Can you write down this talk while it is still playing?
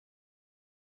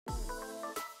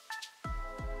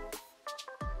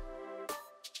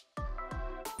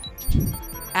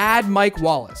Add Mike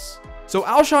Wallace. So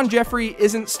Alshon Jeffrey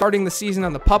isn't starting the season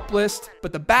on the PUP list,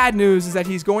 but the bad news is that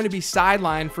he's going to be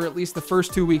sidelined for at least the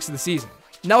first 2 weeks of the season.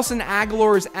 Nelson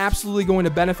Agholor is absolutely going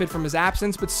to benefit from his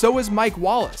absence, but so is Mike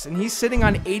Wallace, and he's sitting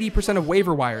on 80% of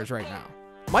waiver wires right now.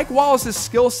 Mike Wallace's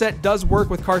skill set does work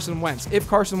with Carson Wentz if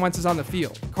Carson Wentz is on the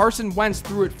field. Carson Wentz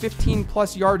threw it 15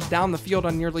 plus yards down the field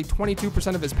on nearly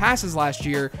 22% of his passes last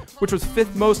year, which was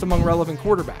 5th most among relevant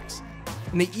quarterbacks.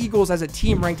 And the Eagles as a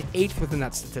team ranked 8th within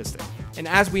that statistic. And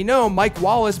as we know, Mike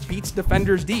Wallace beats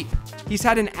defenders deep. He's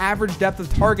had an average depth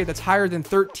of target that's higher than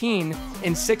 13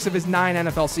 in 6 of his 9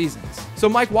 NFL seasons. So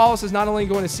Mike Wallace is not only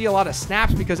going to see a lot of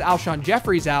snaps because Alshon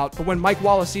Jeffrey's out, but when Mike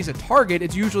Wallace sees a target,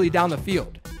 it's usually down the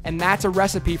field. And that's a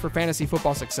recipe for fantasy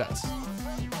football success.